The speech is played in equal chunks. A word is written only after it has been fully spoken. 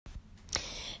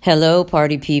Hello,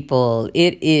 party people.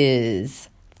 It is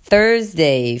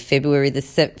Thursday, February.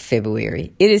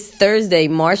 It is Thursday,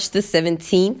 March the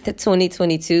 17th,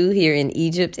 2022 here in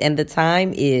Egypt, and the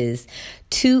time is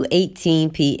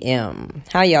 2:18 p.m.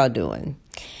 How y'all doing?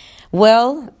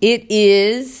 Well, it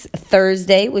is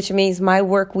Thursday, which means my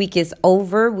work week is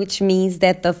over, which means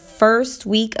that the first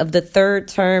week of the third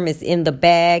term is in the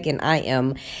bag, and I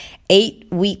am 8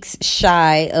 weeks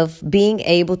shy of being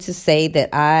able to say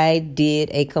that I did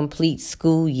a complete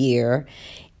school year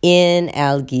in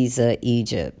Al Giza,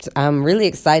 Egypt. I'm really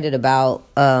excited about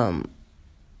being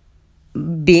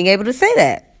able to say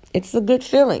that. It's a good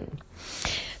feeling.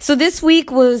 So this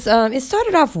week was, it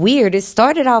started off weird. It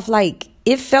started off like,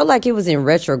 it felt like it was in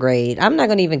retrograde. I'm not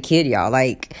going to even kid y'all.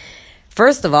 Like,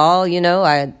 first of all,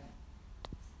 I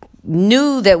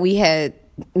knew that we had,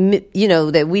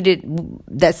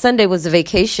 that Sunday was a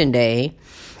vacation day.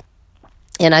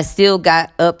 And I still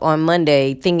got up on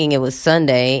Monday thinking it was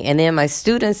Sunday. And then my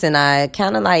students and I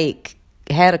kind of like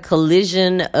had a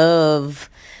collision of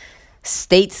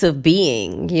states of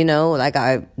being, like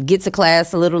I get to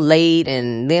class a little late.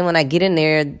 And then when I get in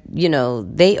there,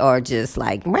 they are just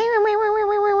like,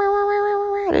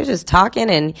 they're just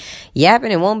talking and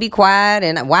yapping and won't be quiet.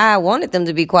 And why I wanted them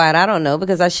to be quiet, I don't know,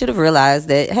 because I should have realized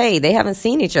that, hey, they haven't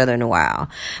seen each other in a while.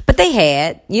 But they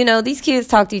had, these kids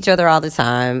talk to each other all the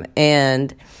time.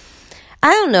 And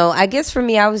I don't know, I guess for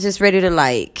me, I was just ready to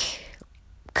like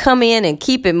come in and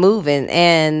keep it moving.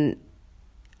 And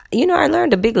I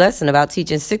learned a big lesson about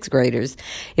teaching sixth graders.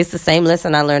 It's the same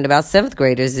lesson I learned about seventh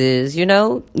graders is,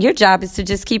 your job is to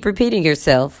just keep repeating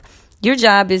yourself. Your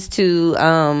job is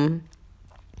to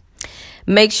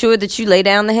make sure that you lay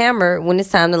down the hammer when it's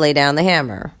time to lay down the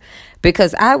hammer.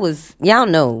 Because y'all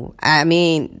know,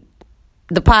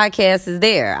 the podcast is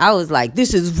there. I was like,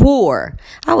 this is war.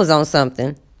 I was on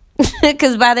something.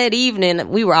 Because by that evening,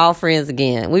 we were all friends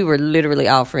again. We were literally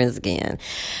all friends again.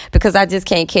 Because I just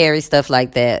can't carry stuff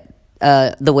like that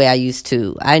the way I used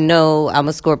to. I know I'm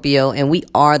a Scorpio, and we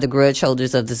are the grudge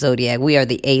holders of the zodiac. We are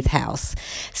the 8th house.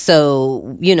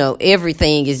 So,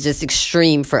 everything is just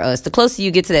extreme for us. The closer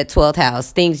you get to that 12th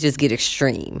house, things just get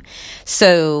extreme.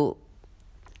 So,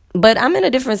 but I'm in a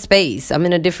different space. I'm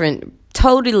in a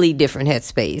totally different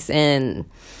headspace. And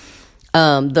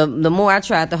the more I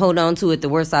tried to hold on to it, the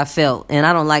worse I felt. And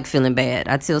I don't like feeling bad.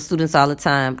 I tell students all the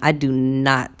time, I do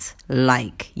not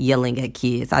like yelling at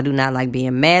kids. I do not like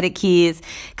being mad at kids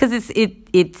because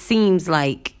it seems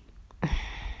like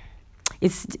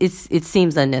it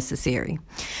seems unnecessary.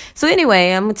 So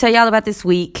anyway, I'm gonna tell y'all about this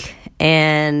week,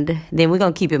 and then we're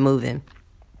gonna keep it moving.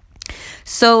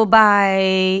 So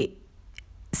by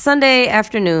Sunday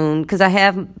afternoon, because I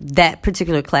have that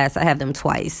particular class, I have them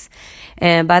twice.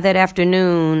 And by that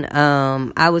afternoon,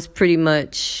 I was pretty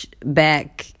much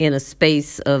back in a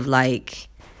space of like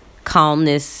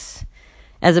calmness.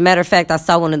 As a matter of fact, I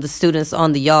saw one of the students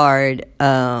on the yard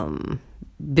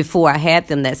before I had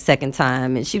them that second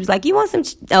time. And she was like, you want some?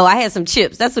 I had some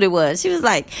chips. That's what it was. She was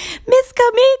like, Miss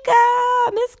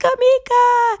Kamika.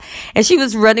 And she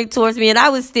was running towards me. And I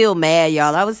was still mad,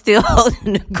 y'all. I was still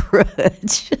holding a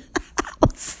grudge.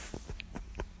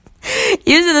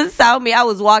 You should have saw me. I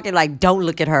was walking like, don't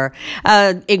look at her.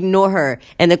 Ignore her.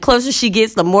 And the closer she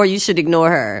gets, the more you should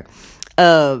ignore her.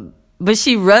 But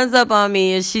she runs up on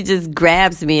me and she just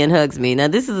grabs me and hugs me. Now,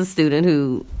 this is a student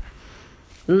who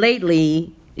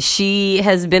lately, she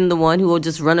has been the one who will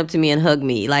just run up to me and hug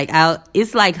me. Like,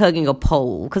 it's like hugging a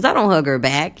pole because I don't hug her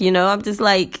back. I'm just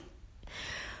like,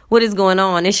 what is going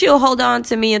on? And she'll hold on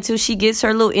to me until she gets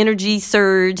her little energy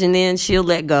surge, and then she'll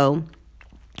let go.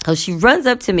 So she runs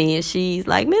up to me and she's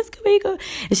like, Miss Kamika.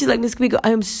 And she's like, Miss Kamika, I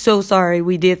am so sorry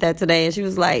we did that today. And she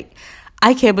was like,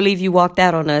 I can't believe you walked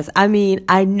out on us.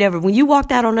 When you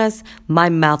walked out on us, my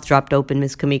mouth dropped open,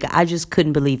 Miss Kamika. I just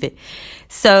couldn't believe it.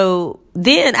 So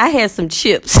then I had some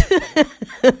chips.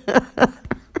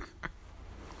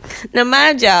 Now,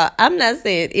 mind y'all, I'm not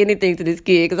saying anything to this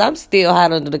kid because I'm still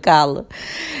hot under the collar.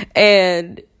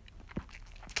 And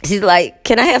she's like,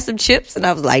 can I have some chips? And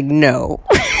I was like, no.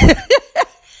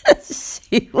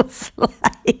 She was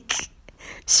like,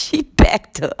 she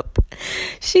backed up.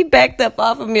 She backed up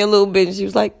off of me a little bit, and she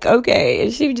was like, okay.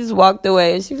 And she just walked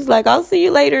away. And she was like, I'll see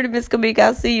you later, Miss Kamika.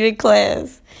 I'll see you in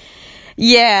class.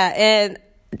 Yeah, and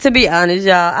to be honest,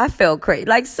 y'all, I felt crazy.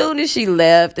 Like, soon as she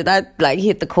left and I, like,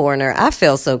 hit the corner, I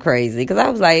felt so crazy. Because I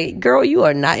was like, girl, you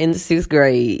are not in the 6th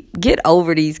grade. Get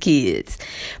over these kids.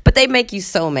 But they make you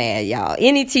so mad, y'all.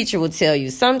 Any teacher will tell you,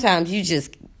 sometimes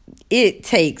it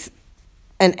takes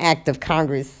an act of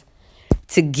Congress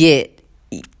to get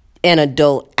an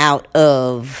adult out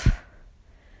of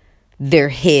their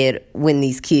head when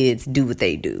these kids do what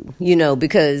they do,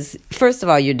 because first of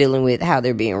all, you're dealing with how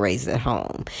they're being raised at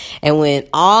home. And when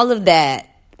all of that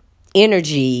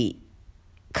energy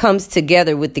comes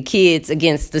together with the kids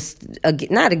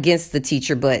not against the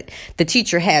teacher, but the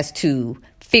teacher has to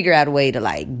figure out a way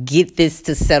to get this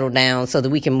to settle down so that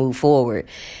we can move forward.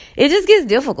 It just gets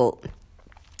difficult.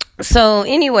 So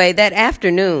anyway, that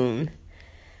afternoon,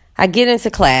 I get into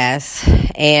class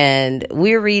and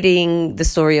we're reading the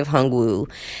story of Hongwu.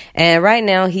 And right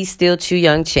now he's still Chu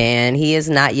Young Chan. He is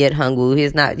not yet Hongwu. He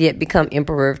has not yet become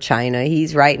Emperor of China.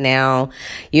 He's right now,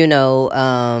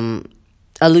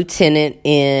 a lieutenant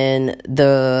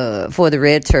for the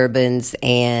Red Turbans,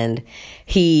 and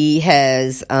he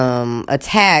has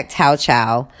attacked Hao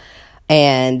Chao.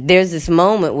 And there's this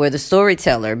moment where the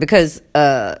storyteller, because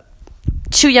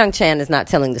Chu Young Chan is not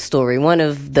telling the story. One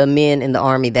of the men in the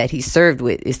army that he served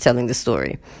with is telling the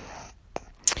story.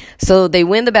 So they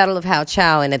win the Battle of Hao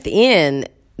Chao, and at the end,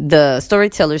 the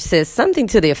storyteller says something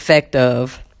to the effect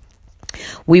of,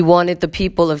 we wanted the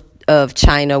people of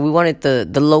China, we wanted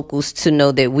the locals to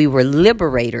know that we were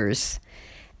liberators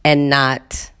and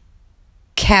not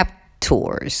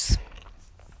captors.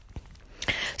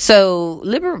 So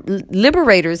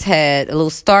Liberators had a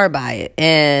little star by it,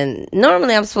 and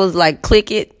normally I'm supposed to click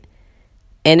it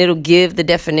and it'll give the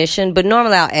definition, but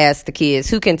normally I'll ask the kids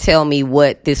who can tell me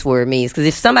what this word means, because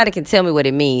if somebody can tell me what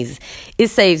it means, it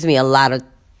saves me a lot of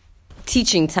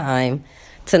teaching time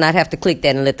to not have to click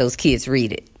that and let those kids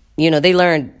read it. They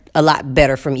learn a lot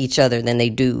better from each other than they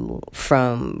do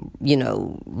from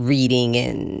reading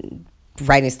and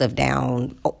writing stuff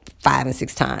down 5 and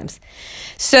 6 times.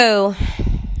 So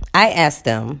I asked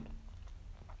them,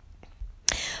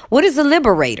 what is a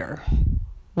liberator?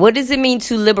 What does it mean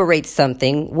to liberate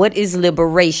something? What is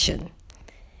liberation?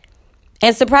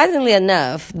 And surprisingly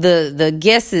enough, the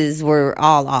guesses were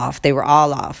all off. They were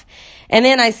all off. And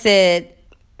then I said,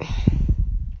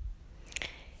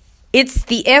 it's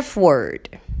the F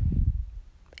word.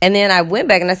 And then I went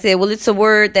back and I said, well, it's a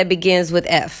word that begins with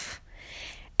F.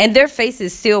 And their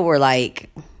faces still were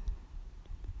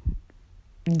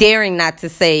daring not to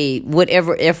say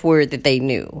whatever F word that they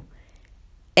knew.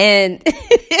 And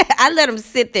I let them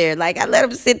sit there. I let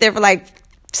them sit there for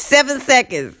 7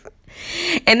 seconds.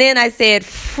 And then I said,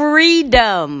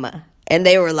 freedom. And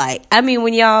they were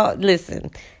when y'all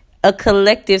listen, a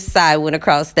collective sigh went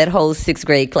across that whole 6th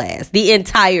grade class. The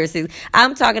entire 6th.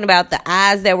 I'm talking about the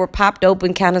eyes that were popped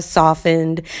open, kind of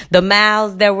softened. The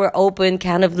mouths that were open,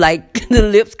 kind of the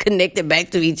lips connected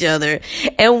back to each other.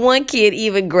 And one kid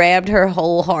even grabbed her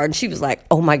whole heart. And she was like,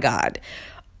 oh my God.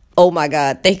 Oh my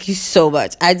God. Thank you so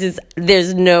much.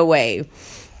 There's no way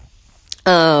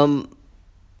that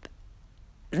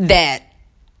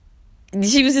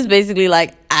she was just basically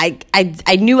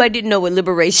I knew I didn't know what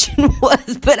liberation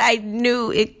was, but I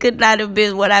knew it could not have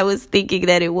been what I was thinking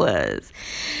that it was.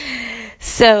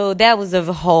 So that was a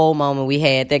whole moment we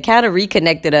had that kind of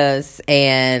reconnected us,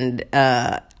 and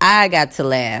I got to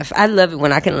laugh. I love it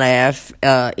when I can laugh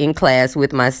in class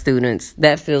with my students.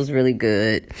 That feels really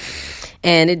good.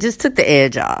 And it just took the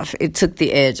edge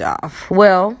off.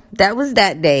 Well, that was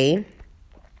that day.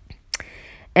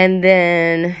 And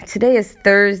then today is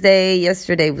Thursday.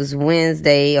 Yesterday was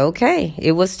Wednesday. Okay,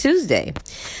 it was Tuesday.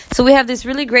 So we have this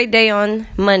really great day on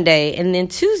Monday. And then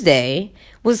Tuesday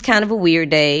was kind of a weird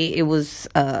day. It was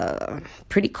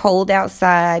pretty cold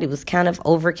outside. It was kind of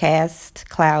overcast,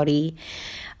 cloudy.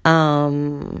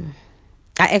 I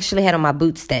actually had on my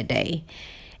boots that day.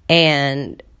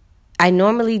 And I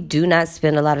normally do not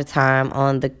spend a lot of time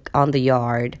on the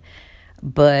yard.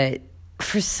 But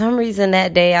for some reason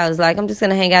that day I was like, I'm just going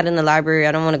to hang out in the library.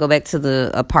 I don't want to go back to the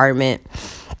apartment.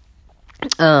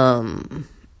 And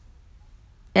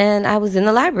I was in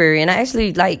the library, and I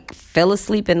actually fell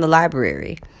asleep in the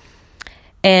library.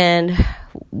 And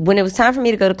when it was time for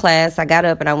me to go to class, I got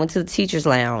up and I went to the teacher's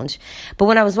lounge. But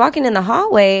when I was walking in the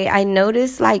hallway, I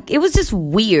noticed it was just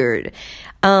weird.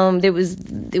 It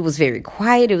was very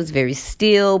quiet. It was very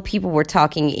still. People were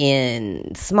talking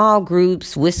in small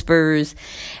groups, whispers.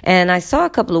 And I saw a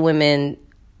couple of women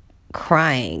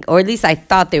crying, or at least I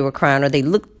thought they were crying, or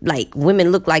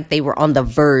women looked like they were on the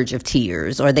verge of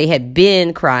tears, or they had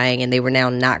been crying and they were now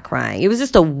not crying. It was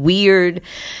just a weird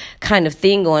kind of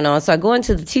thing going on. So I go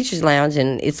into the teacher's lounge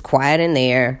and it's quiet in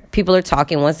there. People are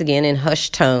talking once again in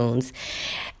hushed tones.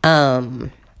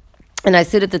 And I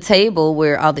sit at the table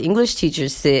where all the English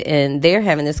teachers sit, and they're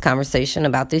having this conversation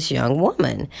about this young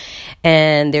woman.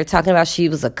 And they're talking about she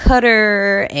was a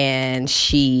cutter, and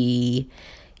she,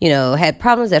 had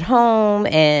problems at home,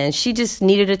 and she just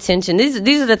needed attention.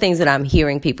 These are the things that I'm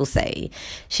hearing people say.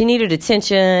 She needed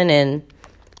attention, and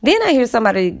Then I hear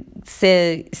somebody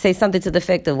say something to the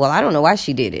effect of, well, I don't know why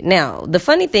she did it. Now, the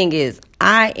funny thing is,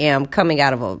 I am coming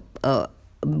out of a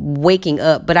waking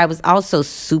up, but I was also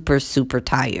super, super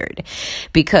tired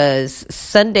because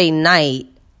Monday night,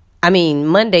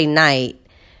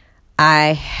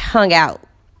 I hung out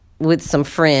with some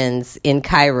friends in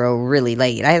Cairo really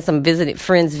late. I had some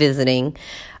friends visiting.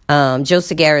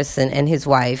 Joseph Garrison and his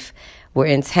wife were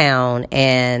in town,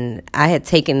 and I had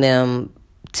taken them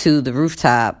to the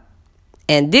rooftop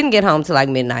and didn't get home till like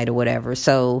midnight or whatever.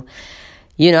 So,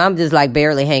 I'm just like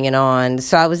barely hanging on.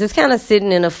 So I was just kind of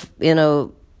sitting in a,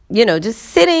 just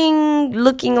sitting,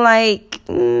 looking like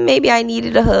maybe I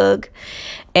needed a hug.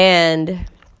 And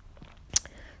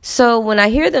so when I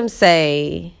hear them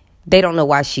say they don't know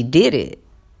why she did it,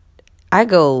 I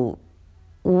go,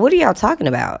 what are y'all talking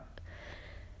about?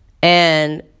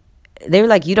 And they were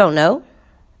like, you don't know?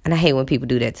 And I hate when people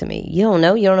do that to me. You don't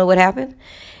know? You don't know what happened?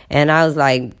 And I was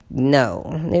like, no.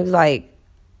 And it was like,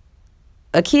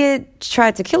 a kid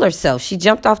tried to kill herself. She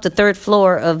jumped off the 3rd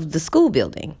floor of the school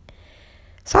building.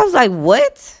 So I was like,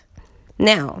 what?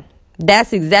 Now,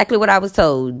 that's exactly what I was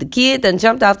told. The kid done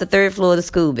jumped off the 3rd floor of the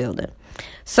school building.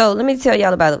 So let me tell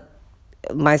y'all about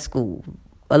my school,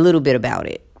 a little bit about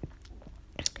it.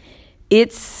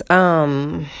 It's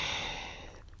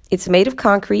made of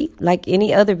concrete like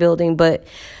any other building, but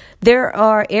there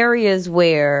are areas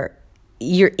where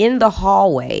you're in the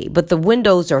hallway, but the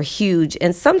windows are huge,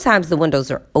 and sometimes the windows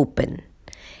are open,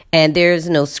 and there's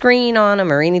no screen on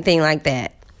them or anything like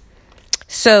that.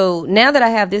 So now that I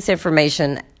have this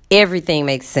information, everything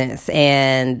makes sense,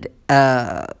 and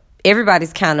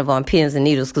everybody's kind of on pins and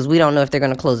needles because we don't know if they're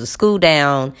going to close the school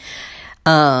down.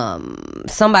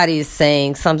 Somebody is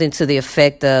saying something to the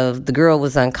effect of the girl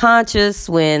was unconscious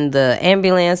when the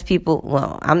ambulance people,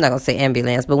 well, I'm not going to say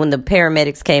ambulance, but when the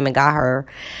paramedics came and got her.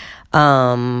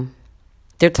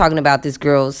 They're talking about this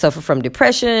girl suffered from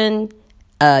depression,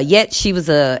 yet she was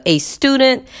a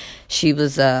student. She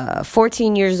was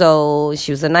 14 years old.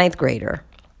 She was a 9th grader.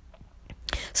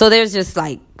 So there's just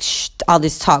like all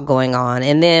this talk going on.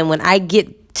 And then when I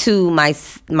get to my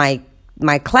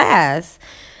class,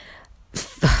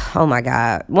 oh my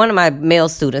God, one of my male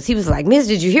students, he was like, Miss,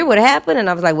 did you hear what happened? And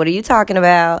I was like, what are you talking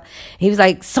about? He was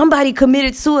like, somebody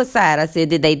committed suicide. I said,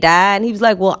 did they die? And he was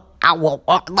like, well,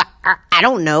 I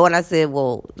don't know. And I said,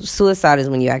 well, suicide is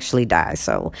when you actually die.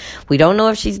 So we don't know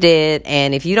if she's dead.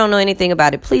 And if you don't know anything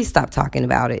about it, please stop talking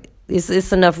about it.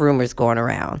 It's enough rumors going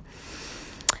around.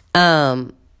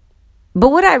 But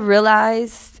what I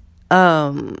realized,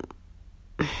 well,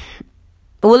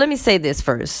 let me say this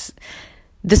first.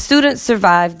 The student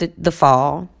survived the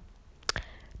fall.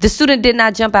 The student did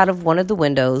not jump out of one of the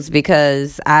windows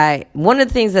because one of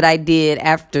the things that I did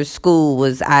after school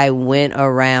was I went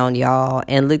around, y'all,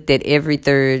 and looked at every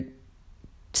 3rd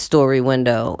story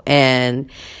window. And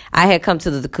I had come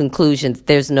to the conclusion that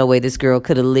there's no way this girl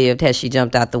could have lived had she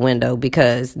jumped out the window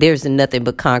because there's nothing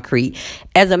but concrete.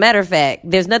 As a matter of fact,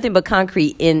 there's nothing but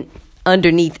concrete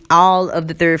underneath all of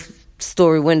the 3rd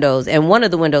story windows, and one of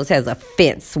the windows has a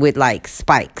fence with like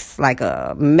spikes, like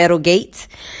a metal gate.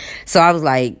 So I was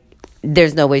like,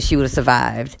 there's no way she would have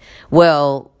survived.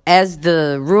 Well, as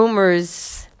the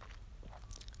rumors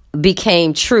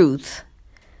became truth,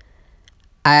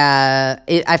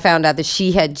 I found out that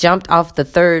she had jumped off the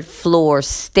 3rd floor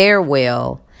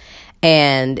stairwell,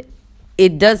 and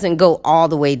it doesn't go all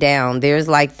the way down. There's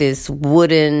like this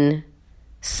wooden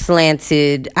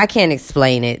slanted, I can't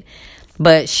explain it,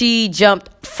 but she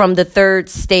jumped from the 3rd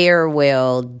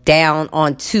stairwell down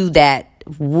onto that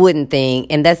wooden thing,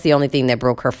 and that's the only thing that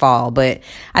broke her fall. But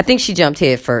I think she jumped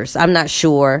head first. I'm not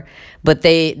sure, but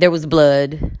there was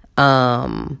blood,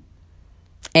 and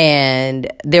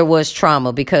there was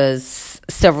trauma because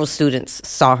several students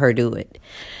saw her do it.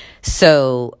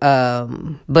 So,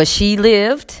 but she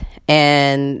lived,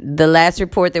 and the last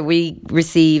report that we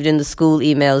received in the school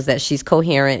email is that she's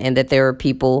coherent and that there are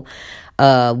people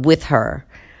with her.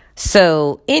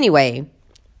 So anyway,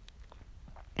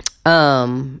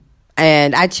 and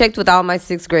I checked with all my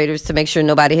 6th graders to make sure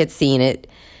nobody had seen it.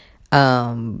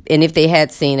 And if they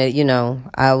had seen it,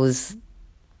 I was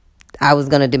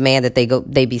going to demand that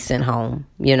they be sent home,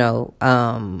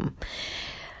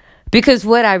 because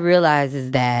what I realize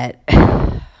is that,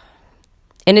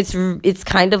 and it's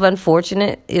kind of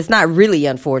unfortunate. It's not really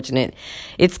unfortunate.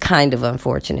 It's kind of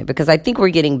unfortunate because I think we're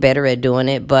getting better at doing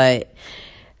it. But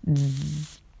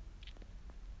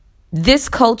this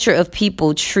culture of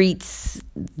people treats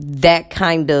that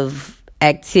kind of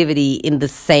activity in the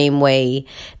same way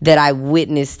that I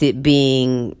witnessed it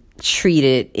being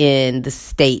treated in the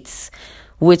States,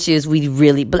 which is we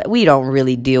don't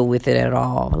really deal with it at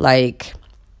all. Like,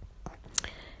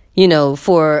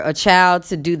 For a child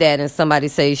to do that and somebody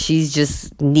say she's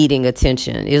just needing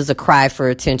attention. It was a cry for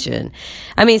attention.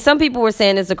 I mean, some people were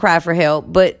saying it's a cry for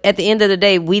help, but at the end of the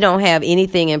day, we don't have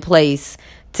anything in place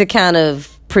to kind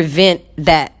of prevent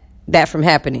that from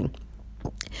happening.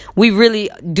 We really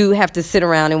do have to sit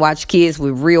around and watch kids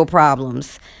with real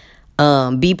problems,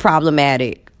 be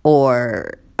problematic,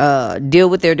 or deal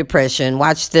with their depression.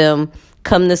 Watch them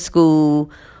come to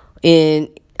school in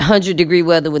 100-degree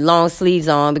weather with long sleeves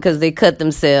on because they cut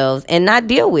themselves and not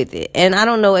deal with it. And I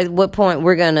don't know at what point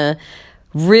we're going to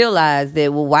realize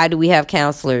that, well, why do we have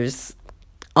counselors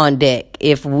on deck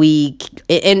if we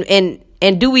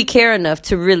and do we care enough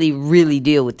to really, really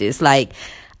deal with this? Like,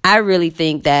 I really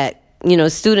think that,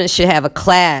 students should have a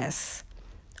class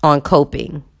on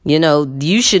coping.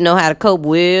 You should know how to cope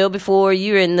well before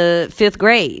you're in the 5th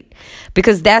grade,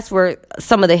 because that's where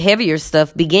some of the heavier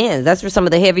stuff begins. That's where some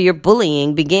of the heavier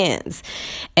bullying begins.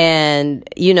 And,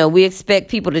 we expect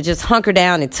people to just hunker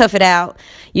down and tough it out,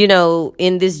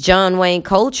 in this John Wayne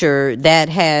culture that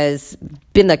has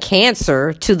been a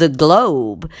cancer to the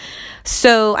globe.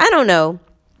 So I don't know.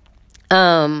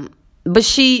 But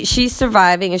she's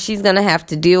surviving, and she's going to have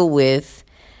to deal with,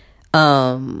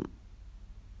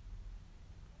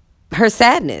 her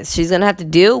sadness. She's going to have to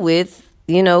deal with,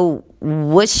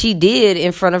 what she did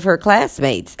in front of her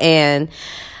classmates. And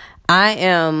I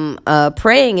am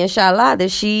praying, inshallah,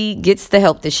 that she gets the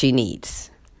help that she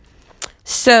needs.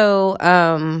 So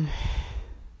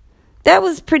that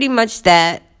was pretty much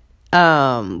that.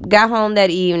 Got home that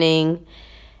evening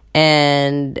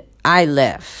and I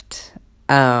left.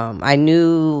 I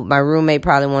knew my roommate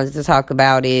probably wanted to talk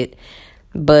about it,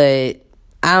 but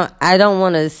I don't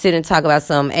want to sit and talk about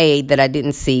some A, that I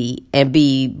didn't see, and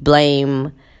B,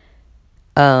 blame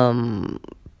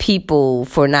people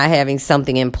for not having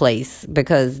something in place,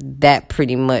 because that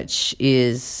pretty much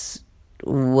is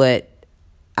what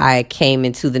I came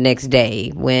into the next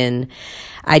day when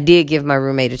I did give my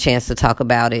roommate a chance to talk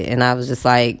about it. And I was just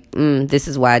like, this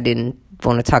is why I didn't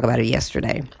want to talk about it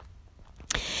yesterday.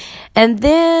 And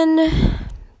then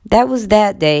that was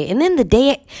that day. And then the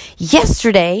day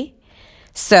yesterday,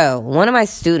 so one of my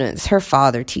students, her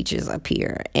father teaches up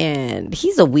here, and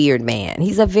he's a weird man.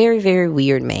 He's a very, very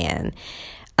weird man.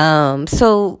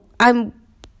 So I'm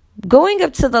going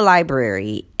up to the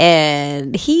library,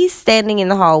 and he's standing in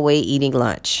the hallway eating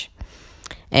lunch.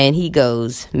 And he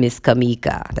goes, "Miss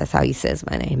Kamika." That's how he says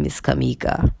my name, Miss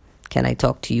Kamika. "Can I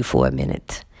talk to you for a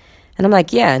minute?" And I'm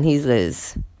like, "Yeah." And he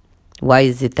says, "Why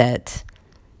is it that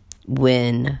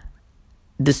when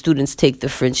the students take the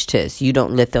French test, you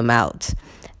don't let them out?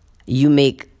 He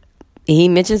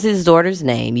mentions his daughter's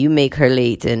name. You make her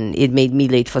late, and it made me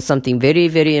late for something very,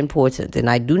 very important, and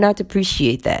I do not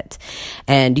appreciate that.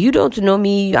 And you don't know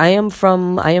me. I am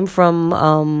from,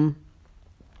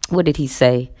 what did he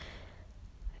say?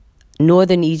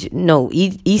 Northern Egypt. No,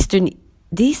 Eastern.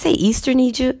 Did he say Eastern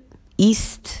Egypt?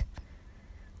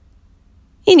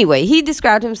 Anyway, he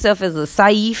described himself as a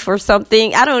Saif or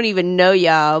something. I don't even know,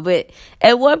 y'all. But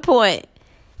at one point,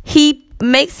 he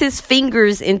makes his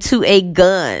fingers into a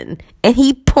gun and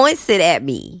he points it at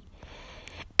me.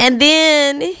 And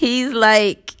then he's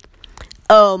like,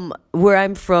 where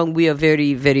I'm from, we are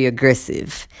very, very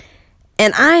aggressive.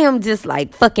 And I am just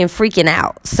like fucking freaking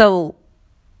out. So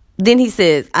then he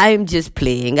says, "I'm just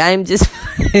playing. I'm just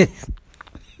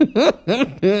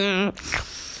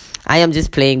I am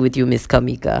just playing with you, Miss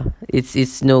Kamika. I'm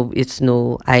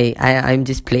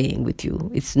just playing with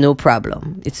you. It's no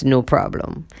problem. It's no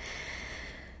problem."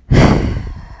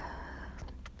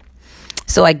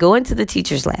 So I go into the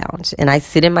teacher's lounge and I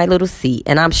sit in my little seat,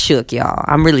 and I'm shook, y'all.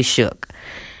 I'm really shook.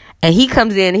 And he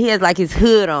comes in, he has like his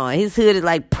hood on. His hood is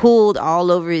like pulled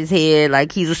all over his head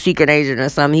like he's a secret agent or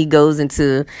something. He goes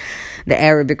into the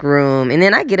Arabic room, and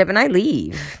then I get up and I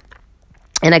leave.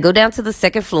 And I go down to the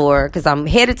second floor because I'm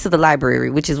headed to the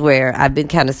library, which is where I've been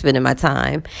kind of spending my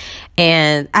time.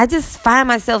 And I just find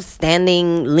myself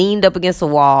standing, leaned up against a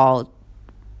wall,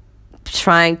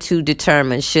 trying to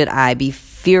determine, should I be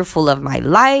fearful of my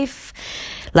life?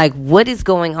 Like, what is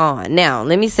going on? Now,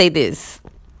 let me say this.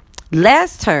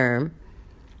 Last term,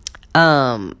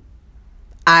 I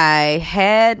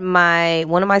had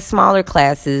one of my smaller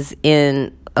classes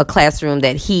in a classroom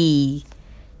that he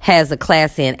has a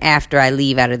class in after I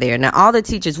leave out of there. Now, all the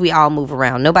teachers, we all move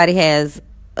around. Nobody has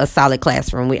a solid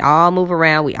classroom. We all move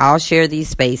around. We all share these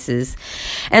spaces.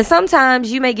 And sometimes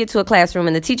you may get to a classroom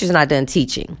and the teacher's not done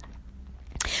teaching.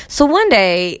 So one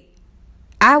day,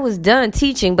 I was done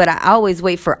teaching, but I always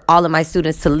wait for all of my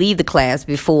students to leave the class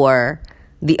before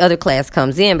the other class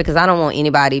comes in, because I don't want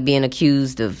anybody being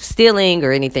accused of stealing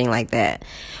or anything like that.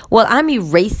 Well, I'm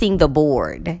erasing the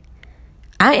board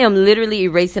I am literally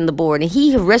erasing the board, and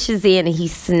he rushes in and he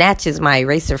snatches my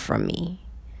eraser from me.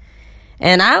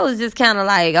 And I was just kind of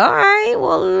like, all right,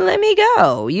 well, let me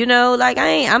go. Like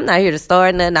I'm not here to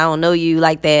start nothing. I don't know you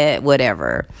like that,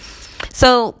 whatever.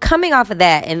 So coming off of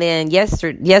that, and then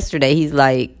yesterday, he's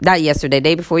like, not yesterday,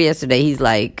 day before yesterday, he's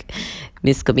like,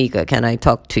 Miss Kamika, can I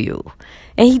talk to you?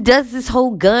 And he does this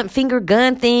whole finger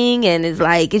gun thing, and it's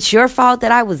like, it's your fault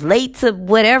that I was late to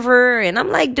whatever. And I'm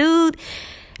like, dude,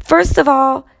 first of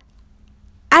all,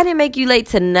 I didn't make you late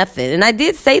to nothing. And I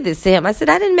did say this to him. I said,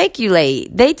 I didn't make you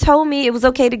late. They told me it was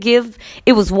okay to give.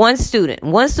 It was one student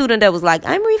that was like,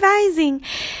 I'm revising.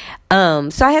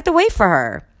 So I had to wait for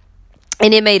her.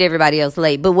 And it made everybody else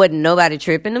late. But wasn't nobody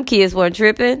tripping. Them kids weren't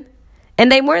tripping. And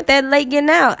they weren't that late getting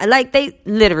out. Like, they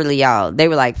literally, y'all, they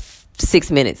were like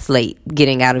 6 minutes late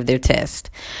getting out of their test.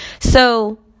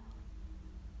 So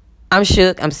I'm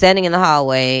shook. I'm standing in the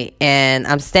hallway, and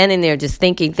I'm standing there just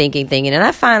thinking. And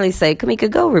I finally say, Kamika,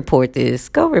 go report this.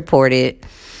 Go report it.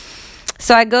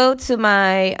 So I go to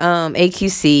my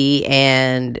AQC,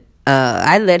 and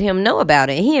I let him know about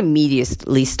it. He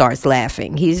immediately starts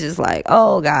laughing. He's just like,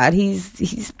 oh God,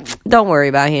 he's don't worry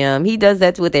about him. He does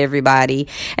that with everybody.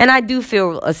 And I do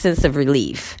feel a sense of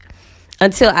relief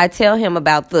until I tell him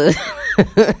about the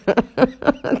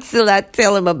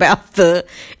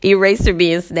eraser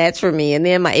being snatched from me. And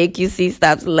then my AQC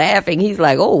stops laughing. He's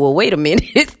like, oh, well, wait a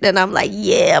minute. And I'm like,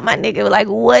 yeah, my nigga, like,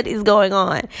 what is going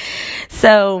on?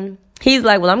 So he's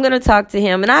like, well, I'm going to talk to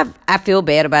him. And I feel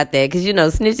bad about that because,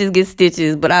 snitches get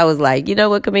stitches. But I was like, you know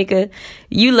what, Kamika?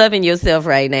 You loving yourself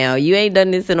right now. You ain't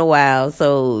done this in a while.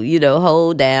 So,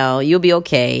 hold down. You'll be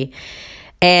okay.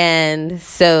 And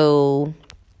so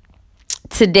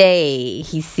today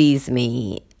he sees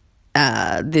me,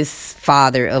 this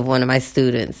father of one of my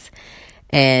students.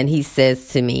 And he says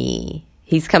to me,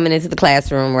 he's coming into the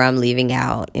classroom where I'm leaving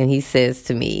out. And he says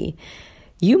to me,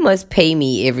 you must pay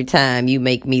me every time you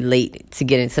make me late to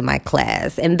get into my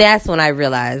class. And that's when I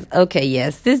realized, okay,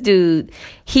 yes, this dude,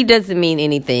 he doesn't mean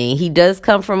anything. He does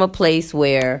come from a place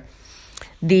where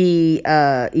the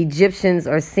Egyptians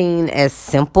are seen as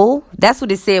simple. That's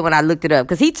what it said when I looked it up.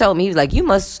 Because he told me, he was like, you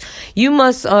must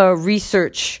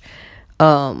research.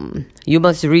 You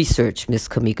must research, Miss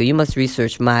Kamika. You must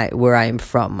research where I am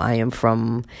from. I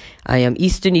am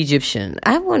Eastern Egyptian.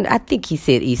 I think he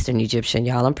said Eastern Egyptian,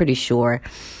 y'all. I'm pretty sure.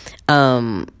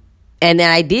 And then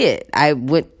I did. I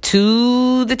went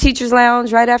to the teacher's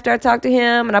lounge right after I talked to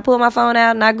him, and I pulled my phone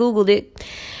out and I Googled it.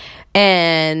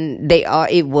 And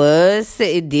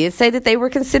it did say that they were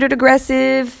considered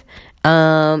aggressive.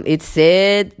 It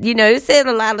said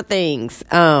a lot of things,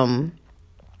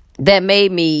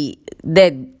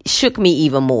 that shook me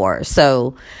even more.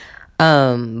 So,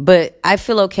 but I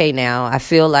feel okay now. I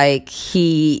feel like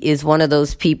he is one of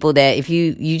those people that if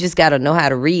you just got to know how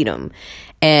to read him.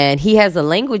 And he has a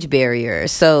language barrier.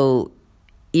 So,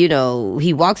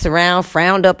 he walks around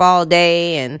frowned up all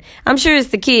day, and I'm sure it's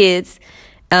the kids.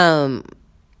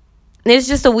 It's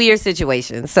just a weird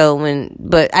situation.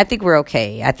 But I think we're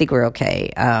okay.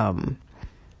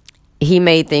 He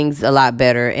made things a lot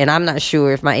better, and I'm not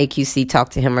sure if my AQC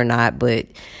talked to him or not, but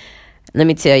let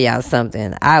me tell y'all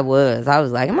something. I was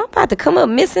like, am I about to come up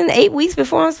missing 8 weeks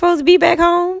before I'm supposed to be back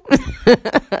home?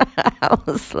 I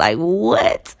was like,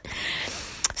 what?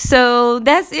 So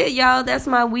that's it, y'all. That's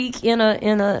my week in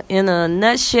a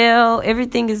nutshell.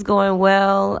 Everything is going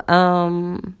well.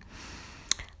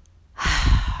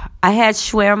 I had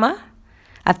shawarma.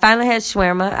 I finally had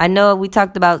shawarma. I know we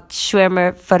talked about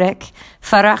shawarma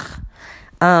farach.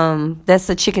 That's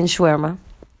a chicken shawarma,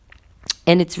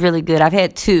 and it's really good. I've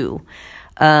had 2.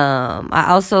 I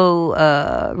also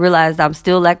realized I'm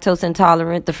still lactose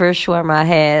intolerant. The first shawarma I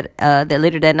had,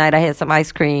 later that night I had some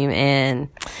ice cream, and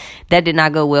that did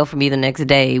not go well for me the next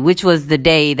day, which was the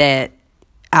day that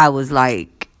I was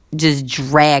like just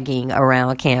dragging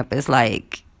around campus,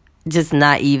 like just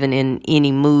not even in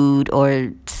any mood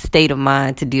or state of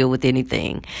mind to deal with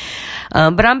anything.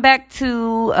 But I'm back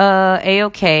to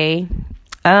A-OK.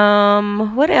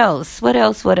 What else?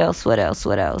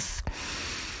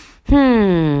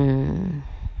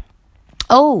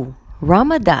 Oh,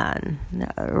 Ramadan.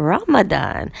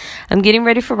 I'm getting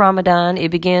ready for Ramadan. It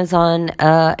begins on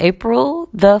April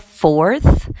the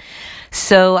 4th.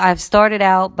 So I've started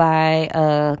out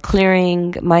by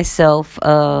clearing myself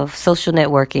of social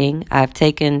networking. I've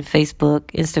taken Facebook,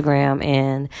 Instagram,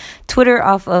 and Twitter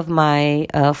off of my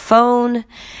phone.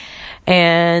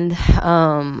 And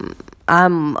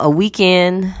I'm a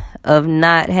weekend of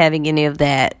not having any of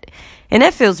that. And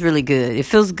that feels really good. It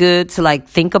feels good to like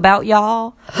think about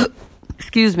y'all.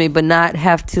 Excuse me, but not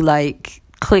have to like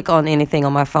click on anything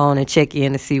on my phone and check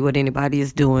in to see what anybody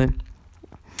is doing.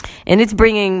 And it's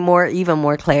bringing even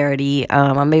more clarity.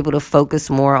 I'm able to focus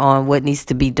more on what needs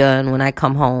to be done when I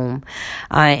come home.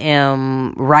 I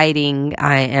am writing.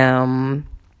 I am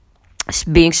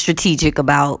being strategic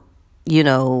about,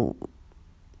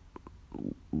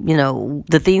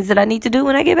 the things that I need to do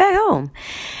when I get back home.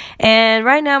 And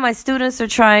right now my students are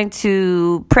trying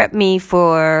to prep me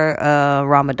for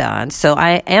Ramadan. So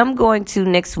I am going to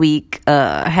next week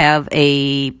have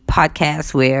a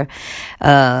podcast where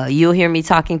you'll hear me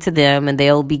talking to them, and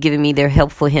they'll be giving me their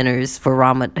helpful hinters for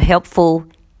Ramadan. Helpful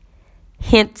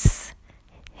hinters?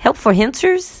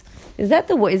 Is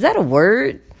that a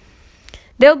word?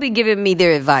 They'll be giving me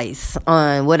their advice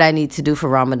on what I need to do for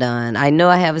Ramadan. I know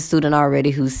I have a student already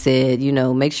who said,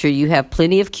 make sure you have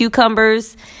plenty of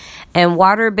cucumbers and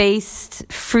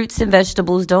water-based fruits and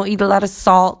vegetables. Don't eat a lot of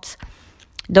salt.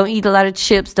 Don't eat a lot of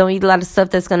chips. Don't eat a lot of stuff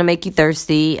that's going to make you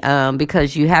thirsty,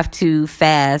 because you have to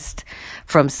fast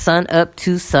from sun up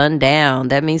to sundown.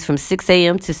 That means from 6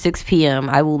 a.m. to 6 p.m.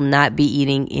 I will not be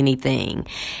eating anything.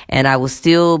 And I will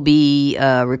still be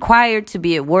required to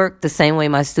be at work the same way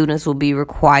my students will be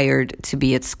required to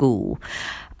be at school.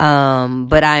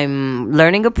 But I'm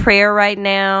learning a prayer right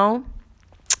now.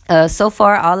 So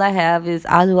far, all I have is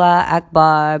Allahu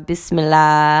Akbar,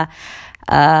 Bismillah.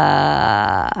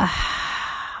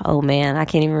 Oh man, I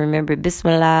can't even remember.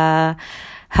 Bismillah,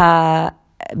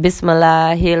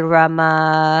 Hil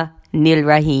Rama, Nil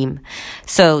Rahim.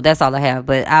 So that's all I have,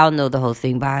 but I'll know the whole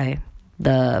thing by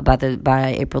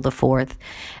April the 4th.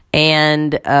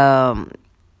 And I'm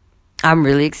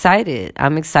really excited.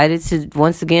 I'm excited to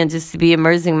once again just to be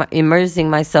immersing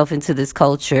myself into this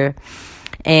culture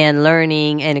and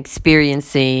learning and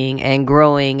experiencing and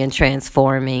growing and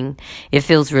transforming. It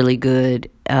feels really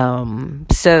good.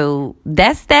 So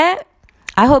that's that.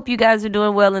 I hope you guys are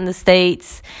doing well in the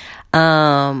States.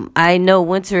 I know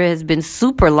winter has been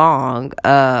super long.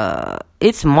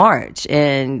 It's March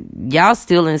and y'all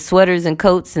still in sweaters and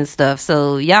coats and stuff.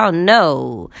 So y'all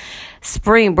know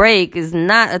spring break is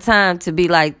not a time to be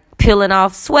like peeling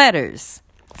off sweaters.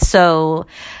 So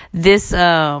this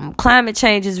climate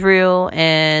change is real,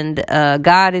 and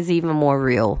God is even more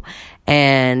real.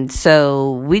 And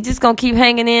so we just gonna keep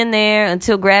hanging in there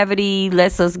until gravity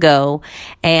lets us go.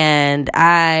 And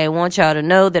I want y'all to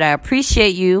know that I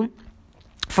appreciate you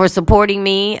for supporting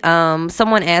me.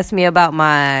 Someone asked me about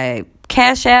my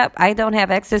Cash App. I don't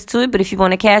have access to it, but if you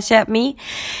want to Cash App me,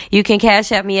 you can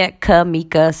Cash App me at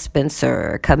Kamika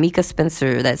Spencer. Kamika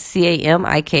Spencer. That's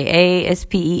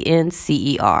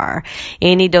CAMIKASPENCER.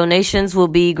 Any donations will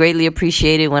be greatly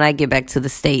appreciated when I get back to the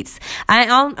States.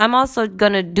 I'm also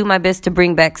going to do my best to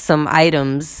bring back some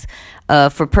items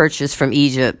for purchase from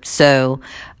Egypt. So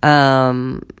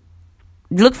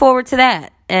look forward to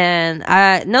that. And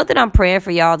I know that I'm praying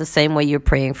for y'all the same way you're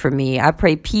praying for me. I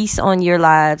pray peace on your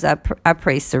lives. I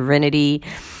pray serenity.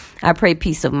 I pray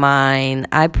peace of mind.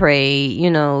 I pray,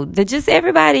 that just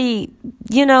everybody,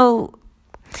 you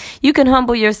can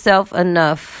humble yourself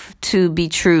enough to be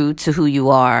true to who you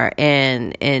are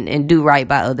and do right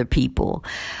by other people.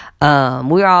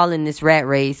 We're all in this rat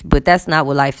race, but that's not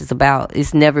what life is about.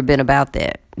 It's never been about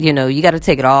that. You got to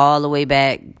take it all the way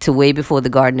back to way before the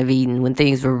Garden of Eden, when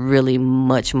things were really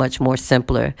much, much more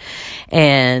simpler.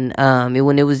 And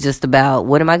when it was just about,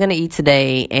 what am I going to eat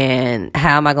today and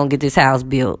how am I going to get this house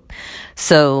built?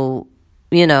 So,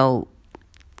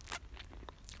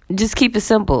 just keep it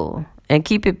simple and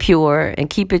keep it pure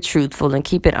and keep it truthful and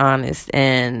keep it honest.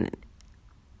 And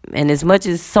as much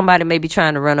as somebody may be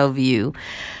trying to run over you,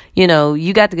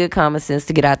 you got the good common sense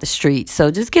to get out the street. So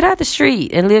just get out the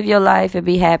street and live your life and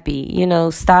be happy.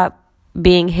 Stop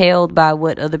being held by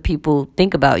what other people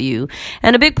think about you.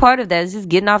 And a big part of that is just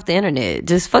getting off the internet.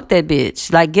 Just fuck that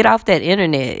bitch. Like, get off that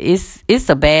internet. It's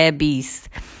a bad beast.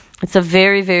 It's a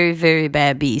very, very, very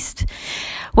bad beast.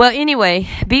 Well, anyway,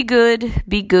 be good,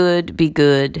 be good, be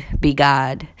good, be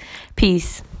God.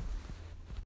 Peace.